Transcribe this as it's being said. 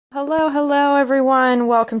Hello, everyone.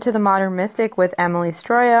 Welcome to The Modern Mystic with Emily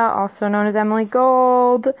Stroya, also known as Emily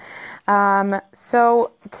Gold.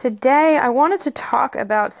 So today I wanted to talk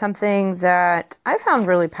about something that I found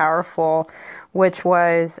really powerful, which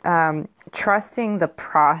was trusting the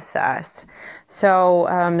process.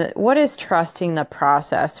 So what is trusting the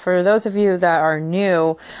process? For those of you that are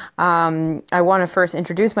new, I want to first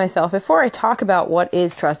introduce myself. Before I talk about what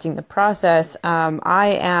is trusting the process,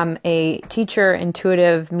 I am a teacher,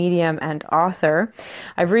 intuitive medium, and author.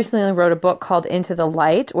 I've recently wrote a book called Into the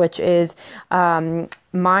Light, which is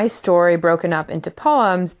my story broken up into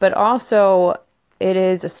poems, but also it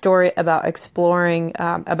is a story about exploring,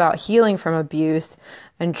 about healing from abuse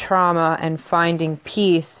and trauma and finding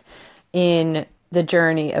peace in the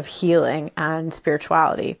journey of healing and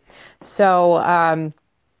spirituality. So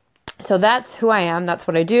that's who I am. That's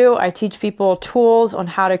what I do. I teach people tools on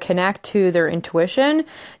how to connect to their intuition,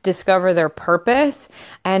 discover their purpose,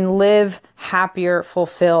 and live happier,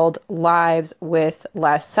 fulfilled lives with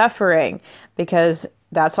less suffering, because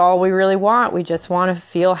that's all we really want. We just want to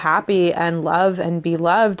feel happy and love and be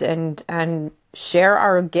loved and share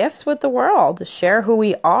our gifts with the world, share who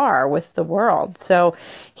we are with the world. So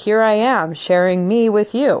here I am sharing me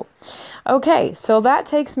with you. Okay, so that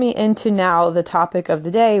takes me into now the topic of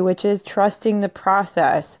the day, which is trusting the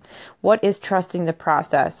process. What is trusting the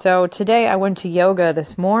process? So today I went to yoga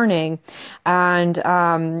this morning, and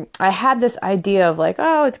I had this idea of like,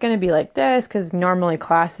 oh, it's going to be like this, because normally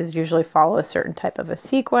classes usually follow a certain type of a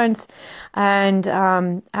sequence. And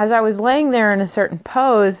as I was laying there in a certain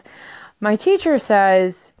pose, my teacher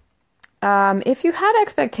says, if you had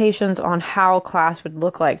expectations on how class would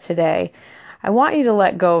look like today, I want you to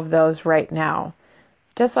let go of those right now.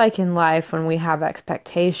 Just like in life, when we have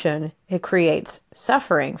expectation, it creates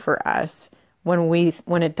suffering for us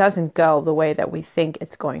when it doesn't go the way that we think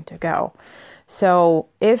it's going to go. So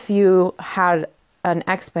if you had an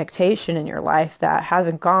expectation in your life that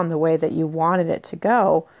hasn't gone the way that you wanted it to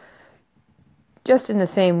go, just in the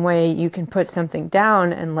same way you can put something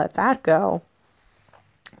down and let that go,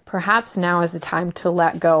 perhaps now is the time to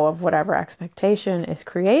let go of whatever expectation is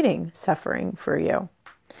creating suffering for you.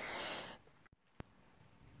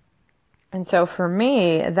 And so for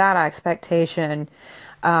me, that expectation,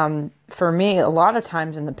 for me, a lot of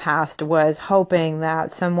times in the past was hoping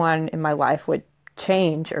that someone in my life would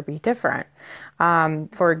change or be different.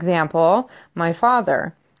 For example, my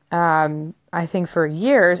father. I think for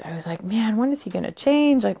years I was like, man, when is he going to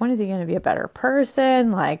change? Like, when is he going to be a better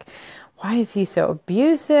person? Like, why is he so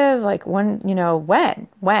abusive? Like, when,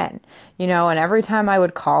 and every time I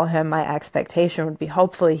would call him, my expectation would be,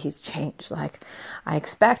 hopefully he's changed. Like, I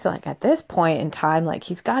expect, like, at this point in time, like,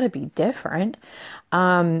 he's got to be different.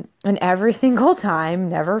 And every single time,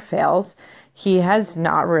 never fails, he has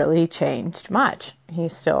not really changed much.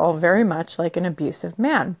 He's still very much like an abusive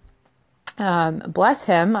man. Bless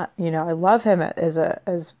him, I love him as a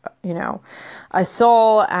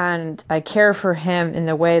soul, and I care for him in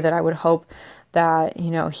the way that I would hope that,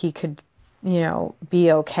 he could,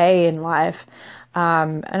 be okay in life.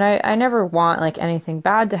 And I never want like anything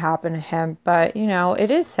bad to happen to him, but, it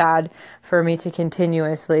is sad for me to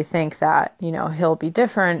continuously think that, he'll be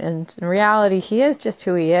different. And in reality, he is just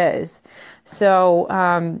who he is.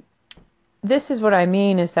 So, this is what I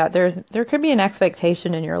mean, is that there could be an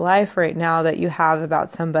expectation in your life right now that you have about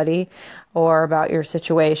somebody, or about your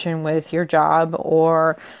situation with your job,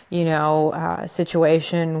 or, a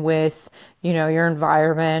situation with, your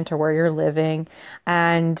environment or where you're living.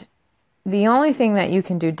 And the only thing that you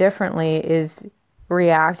can do differently is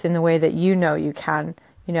react in the way that you can,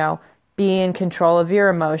 be in control of your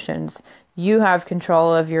emotions. You have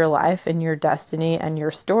control of your life and your destiny and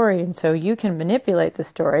your story. And so you can manipulate the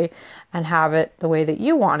story and have it the way that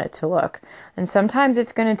you want it to look. And sometimes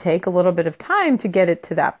it's going to take a little bit of time to get it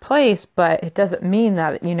to that place, but it doesn't mean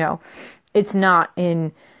that, it's not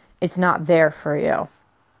there for you.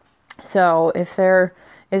 So if there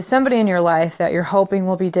is somebody in your life that you're hoping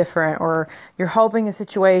will be different, or you're hoping a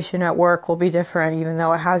situation at work will be different, even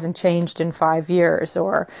though it hasn't changed in 5 years,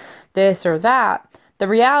 or this or that, the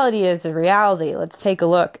reality is the reality. Let's take a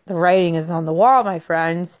look. The writing is on the wall, my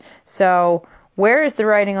friends. So where is the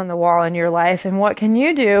writing on the wall in your life, and what can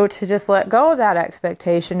you do to just let go of that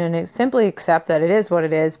expectation and simply accept that it is what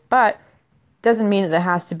it is, but doesn't mean that it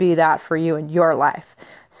has to be that for you in your life.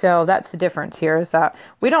 So that's the difference here, is that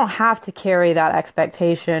we don't have to carry that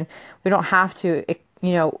expectation. We don't have to,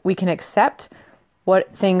 we can accept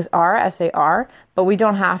what things are as they are, but we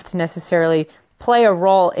don't have to necessarily play a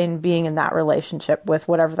role in being in that relationship with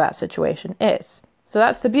whatever that situation is. So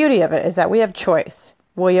that's the beauty of it, is that we have choice.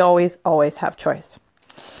 We always have choice.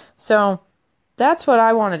 So that's what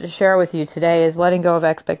I wanted to share with you today, is letting go of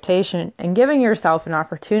expectation and giving yourself an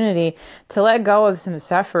opportunity to let go of some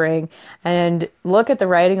suffering and look at the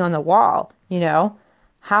writing on the wall.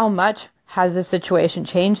 How much has this situation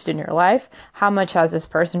changed in your life? How much has this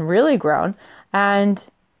person really grown? And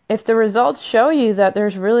if the results show you that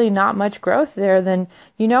there's really not much growth there, then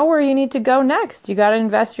you know where you need to go next. You got to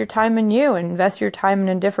invest your time in you, and invest your time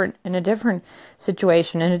in a different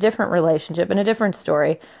situation, in a different relationship, in a different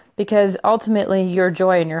story, because ultimately your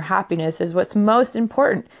joy and your happiness is what's most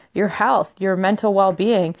important. Your health, your mental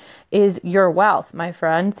well-being is your wealth, my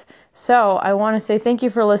friends. So I want to say thank you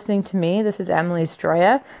for listening to me. This is Emily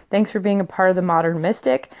Stroya. Thanks for being a part of the Modern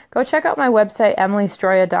Mystic. Go check out my website,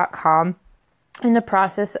 emilystroya.com. In the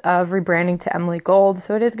process of rebranding to Emily Gold,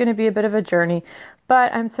 so it is going to be a bit of a journey,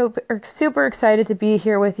 but I'm so super excited to be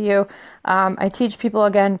here with you. I teach people,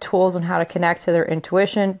 again, tools on how to connect to their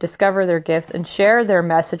intuition, discover their gifts, and share their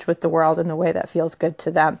message with the world in the way that feels good to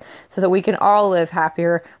them, so that we can all live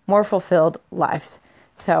happier, more fulfilled lives.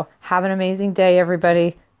 So have an amazing day,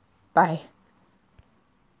 everybody. Bye.